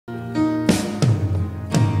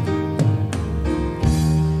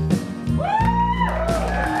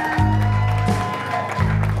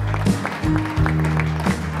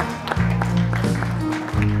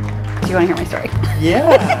you want to hear my story?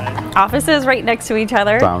 Yeah. Offices right next to each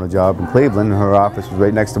other. Found a job in Cleveland, and her office was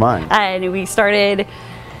right next to mine. And we started,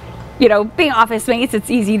 you know, being office mates. It's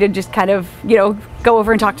easy to just kind of, you know, go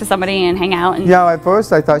over and talk to somebody and hang out. And yeah, at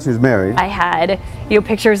first I thought she was married. I had, you know,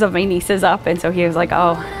 pictures of my nieces up, and so he was like,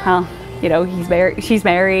 oh, well, you know, he's married, she's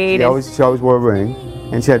married. She always wore a ring,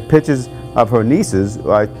 and she had pictures of her nieces.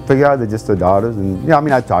 I figured out they're just her daughters, and yeah, I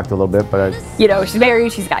mean, I talked a little bit, but you know, she's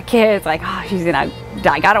married, she's got kids, like, oh, she's gonna,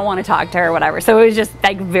 like, I don't want to talk to her or whatever. So it was just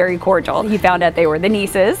like very cordial. He found out they were the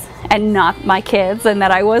nieces and not my kids, and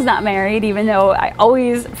that I was not married, even though I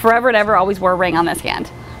always, forever and ever, always wore a ring on this hand.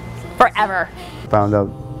 Forever. Found out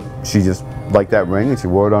she just liked that ring, and she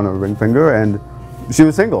wore it on her ring finger, and she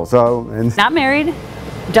was single, so. And not married,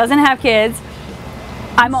 doesn't have kids.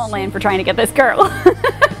 I'm all in for trying to get this girl.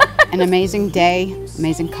 An amazing day,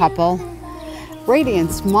 amazing couple, radiant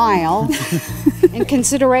smile. In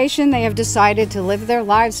consideration, they have decided to live their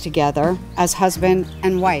lives together as husband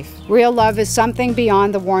and wife. Real love is something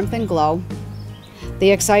beyond the warmth and glow,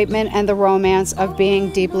 the excitement and the romance of being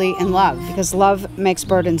deeply in love. Because love makes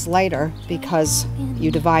burdens lighter because you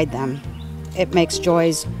divide them. It makes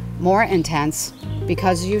joys more intense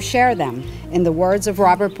because you share them. In the words of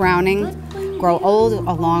Robert Browning, grow old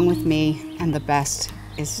along with me, and the best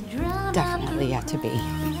is definitely yet to be.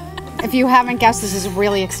 If you haven't guessed, this is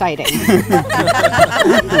really exciting.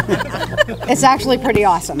 It's actually pretty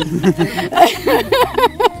awesome.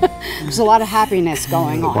 There's a lot of happiness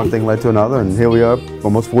going on. One thing led to another, and here we are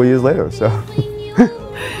almost 4 years later, so.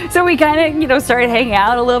 So we kind of, you know, started hanging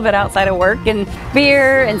out a little bit outside of work, and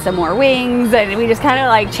beer and some more wings, and we just kind of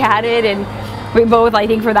like chatted, and we both, I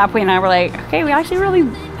think from that point on, were like, okay, we actually really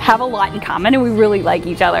have a lot in common, and we really like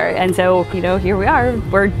each other. And so, you know, here we are.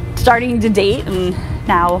 We're starting to date, and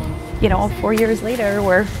now, you know, 4 years later,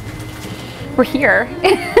 we're here.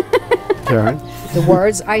 Karen? The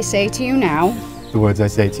words I say to you now. The words I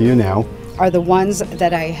say to you now. Are the ones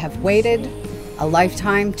that I have waited a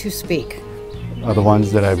lifetime to speak. Are the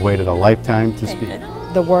ones that I've waited a lifetime to speak.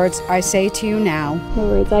 The words I say to you now. The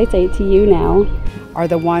words I say to you now. Are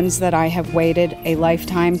the ones that I have waited a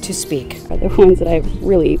lifetime to speak. Are the ones that I've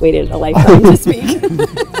really waited a lifetime to speak.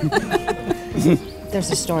 There's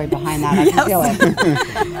a story behind that, I can feel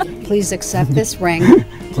it. Please accept this ring.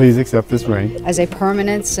 Please accept this ring. As a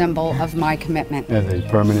permanent symbol of my commitment. As a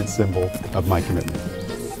permanent symbol of my commitment.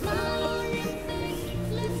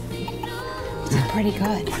 Pretty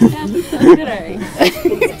good. Please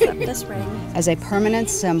accept this ring. As a permanent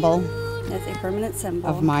symbol. As a permanent symbol.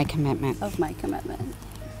 Of my commitment. Of my commitment.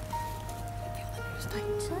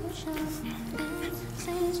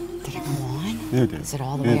 Did it go on? It did. Is it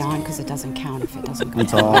all the way on? Because it doesn't count if it doesn't go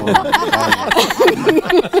It's on. all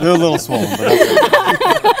they're a little swollen, but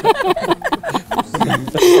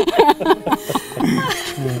that's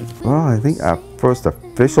well, I think our first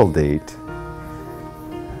official date,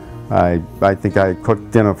 I think I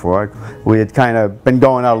cooked dinner for her. We had kind of been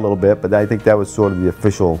going out a little bit, but I think that was sort of the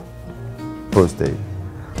official first date.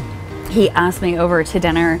 He asked me over to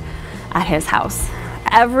dinner at his house.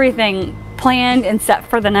 Everything planned and set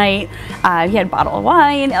for the night. He had a bottle of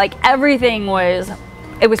wine, like everything was,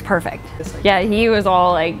 it was perfect. Yeah, he was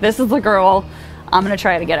all like, this is the girl, I'm gonna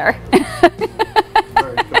try to get her.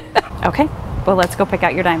 Okay, well, let's go pick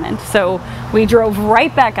out your diamond. So we drove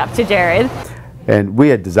right back up to Jared. And we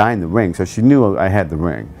had designed the ring, so she knew I had the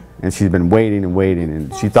ring. And she'd been waiting and waiting,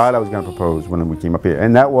 and she thought I was going to propose when we came up here.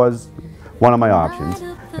 And that was one of my options.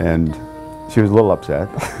 And she was a little upset.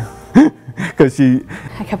 Because I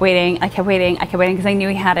kept waiting, because I knew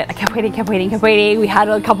he had it. I kept waiting. We had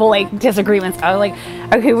a couple like disagreements. I was like,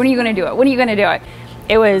 okay, when are you going to do it? When are you going to do it?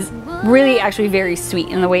 It was really actually very sweet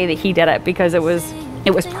in the way that he did it, because it was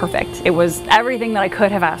perfect. It was everything that I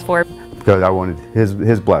could have asked for. Because I wanted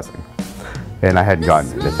his blessing. And I hadn't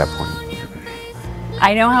gotten it at that point.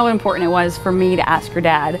 I know how important it was for me to ask your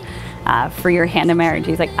dad for your hand in marriage.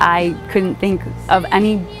 He's like, I couldn't think of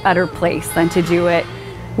any better place than to do it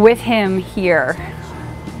with him here.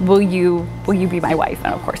 Will you be my wife?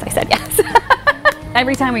 And of course I said yes.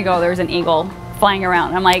 Every time we go, there's an eagle flying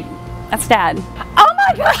around. I'm like, that's Dad. Oh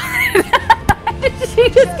my God! She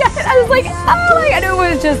just got it. I was like, oh my God, it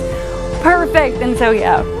was just perfect. And so,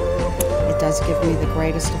 yeah. It does give me the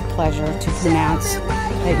greatest of pleasure to pronounce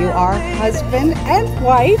that you are husband and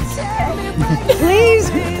wife. Please,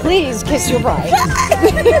 please kiss your bride.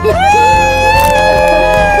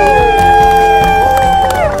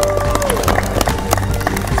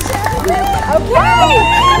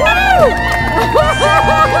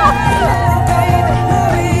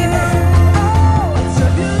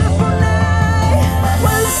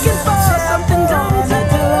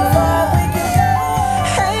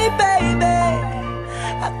 Hey baby,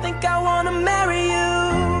 think I wanna marry you.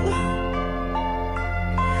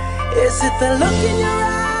 Is it the look in your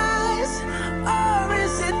eyes, or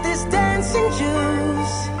is it this dancing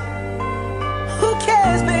juice? Who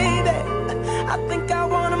cares, baby? I think I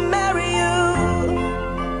wanna marry you.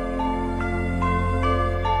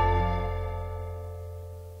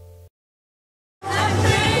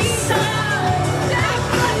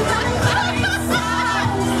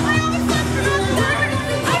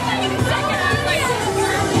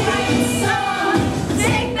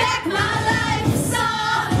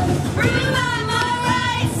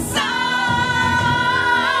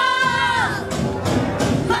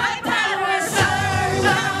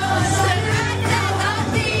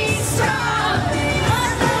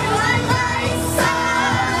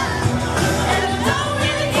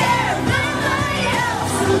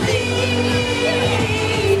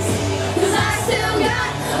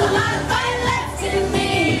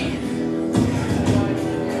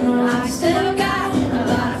 Still